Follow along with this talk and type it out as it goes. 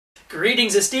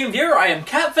Greetings, esteemed viewer, I am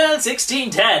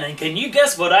CapFan1610, and can you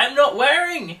guess what I'm not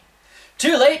wearing?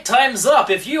 Too late, time's up.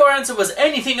 If your answer was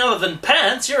anything other than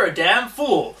pants, you're a damn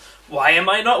fool. Why am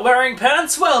I not wearing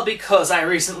pants? Well, because I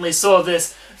recently saw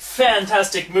this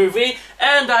fantastic movie,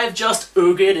 and I've just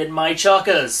ooged in my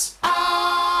chuckers.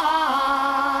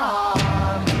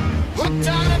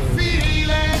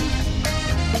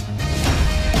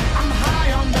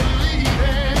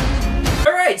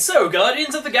 Alright, so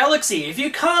Guardians of the Galaxy. If you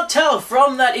can't tell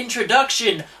from that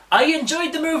introduction, I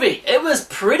enjoyed the movie. It was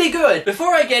pretty good.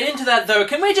 Before I get into that though,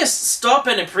 can we just stop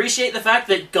and appreciate the fact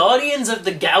that Guardians of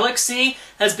the Galaxy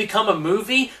has become a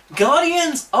movie?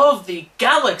 Guardians of the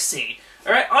Galaxy.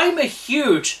 Alright, I'm a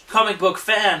huge comic book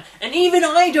fan, and even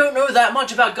I don't know that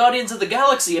much about Guardians of the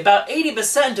Galaxy. About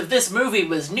 80% of this movie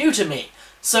was new to me.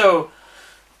 So,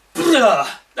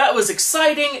 that was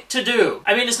exciting to do.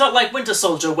 I mean, it's not like Winter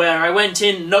Soldier, where I went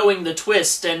in knowing the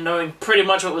twist and knowing pretty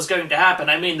much what was going to happen.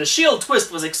 I mean, the S.H.I.E.L.D.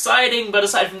 twist was exciting, but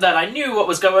aside from that, I knew what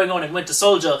was going on in Winter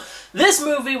Soldier. This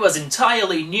movie was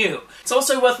entirely new. It's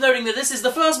also worth noting that this is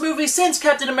the first movie since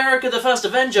Captain America the First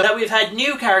Avenger that we've had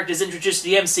new characters introduced to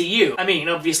the MCU. I mean,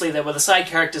 obviously there were the side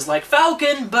characters like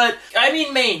Falcon, but I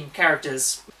mean main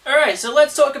characters. Alright, so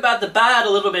let's talk about the bad a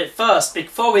little bit first,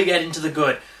 before we get into the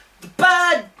good. The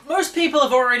bad, most people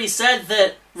have already said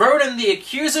that Ronan the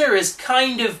Accuser is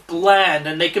kind of bland,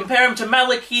 and they compare him to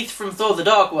Malekith from Thor the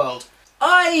Dark World.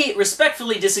 I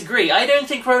respectfully disagree. I don't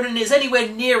think Ronan is anywhere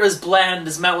near as bland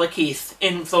as Malekith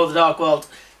in Thor the Dark World.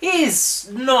 He's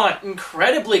not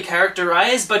incredibly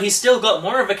characterized, but he's still got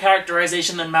more of a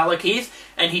characterization than Malekith,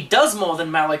 and he does more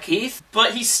than Malekith,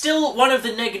 but he's still one of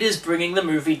the negatives bringing the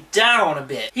movie down a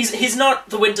bit. He's not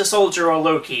the Winter Soldier or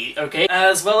Loki, okay?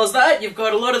 As well as that, you've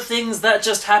got a lot of things that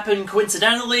just happen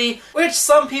coincidentally, which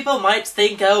some people might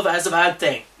think of as a bad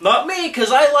thing. Not me,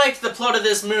 because I liked the plot of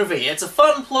this movie. It's a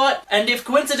fun plot, and if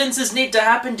coincidences need to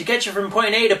happen to get you from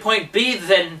point A to point B,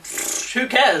 then who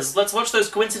cares? Let's watch those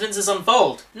coincidences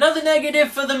unfold. Another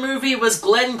negative for the movie was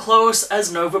Glenn Close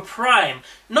as Nova Prime.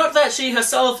 Not that she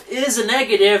herself is a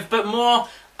negative, but more,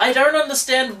 I don't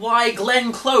understand why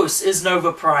Glenn Close is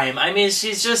Nova Prime. I mean,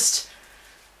 she's just...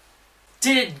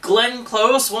 Did Glenn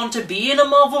Close want to be in a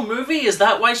Marvel movie? Is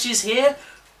that why she's here?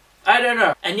 I don't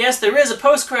know. And yes, there is a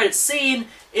post-credits scene.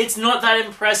 It's not that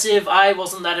impressive. I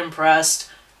wasn't that impressed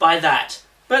by that.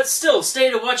 But still,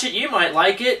 stay to watch it. You might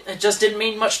like it. It just didn't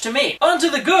mean much to me. On to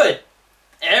the good!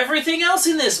 Everything else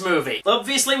in this movie.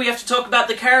 Obviously, we have to talk about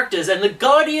the characters, and the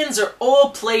Guardians are all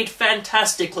played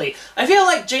fantastically. I feel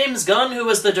like James Gunn, who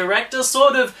was the director,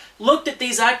 sort of looked at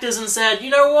these actors and said, you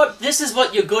know what, this is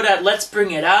what you're good at, let's bring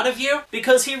it out of you,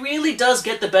 because he really does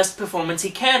get the best performance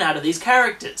he can out of these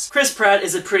characters. Chris Pratt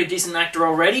is a pretty decent actor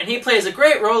already, and he plays a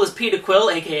great role as Peter Quill,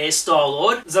 aka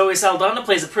Star-Lord. Zoe Saldana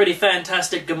plays a pretty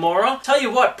fantastic Gamora. Tell you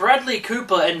what, Bradley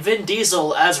Cooper and Vin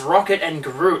Diesel as Rocket and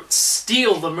Groot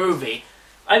steal the movie.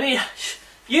 I mean,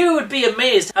 you would be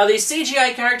amazed how these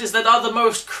CGI characters that are the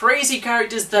most crazy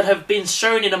characters that have been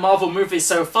shown in a Marvel movie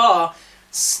so far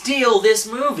steal this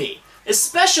movie.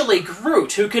 Especially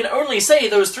Groot, who can only say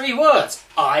those 3 words,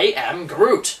 I am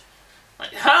Groot.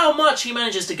 Like, how much he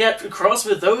manages to get across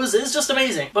with those is just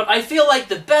amazing. But I feel like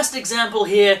the best example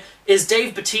here is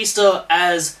Dave Bautista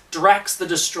as Drax the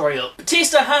Destroyer.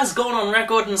 Bautista has gone on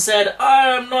record and said,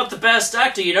 I'm not the best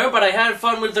actor, you know, but I had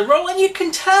fun with the role, and you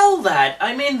can tell that.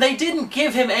 I mean, they didn't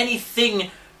give him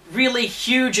anything really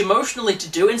huge emotionally to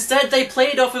do. Instead, they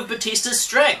played off of Bautista's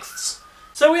strengths.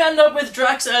 So we end up with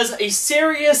Drax as a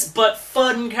serious but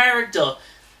fun character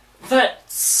that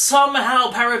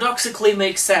somehow paradoxically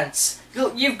makes sense.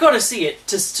 You've got to see it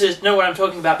to know what I'm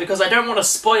talking about, because I don't want to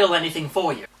spoil anything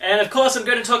for you. And of course I'm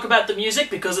going to talk about the music,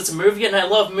 because it's a movie and I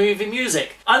love movie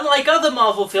music. Unlike other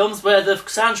Marvel films where the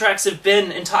soundtracks have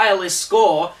been entirely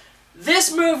score,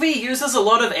 this movie uses a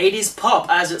lot of 80s pop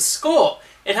as its score.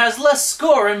 It has less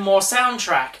score and more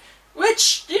soundtrack,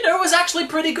 which, you know, is actually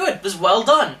pretty good. It was well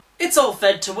done. It's all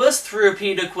fed to us through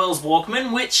Peter Quill's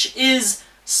Walkman, which is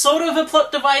sort of a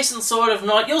plot device and sort of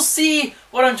not. You'll see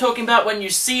what I'm talking about when you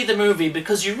see the movie,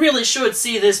 because you really should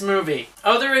see this movie.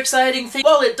 Other exciting thing,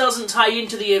 well, it doesn't tie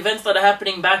into the events that are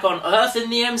happening back on Earth in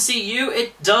the MCU,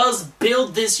 it does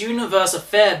build this universe a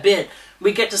fair bit.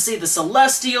 We get to see the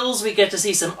Celestials, we get to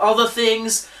see some other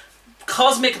things.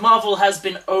 Cosmic Marvel has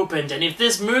been opened, and if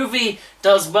this movie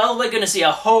does well, we're going to see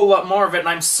a whole lot more of it, and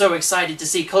I'm so excited to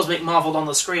see Cosmic Marvel on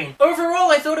the screen.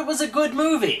 Overall, I thought it was a good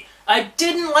movie. I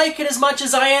didn't like it as much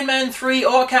as Iron Man 3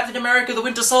 or Captain America the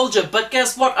Winter Soldier, but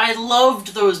guess what? I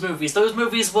loved those movies. Those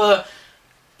movies were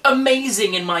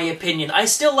amazing in my opinion. I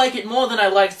still like it more than I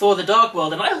liked Thor the Dark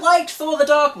World, and I liked Thor the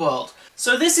Dark World.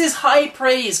 So this is high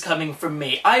praise coming from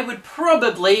me. I would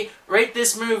probably rate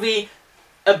this movie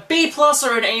a B+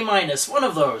 or an A-, one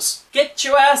of those. Get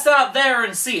your ass out there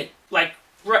and see it. Like,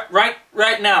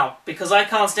 right now. Because I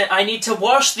can't stand— I need to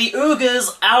wash the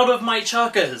oogers out of my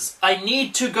chuckers. I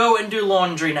need to go and do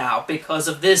laundry now because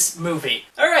of this movie.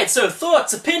 Alright, so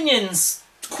thoughts, opinions,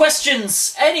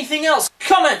 questions, anything else,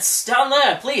 comments down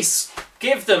there, please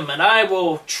give them and I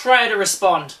will try to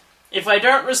respond. If I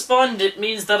don't respond, it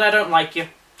means that I don't like you.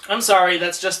 I'm sorry,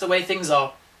 that's just the way things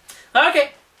are.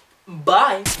 Okay,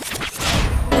 bye.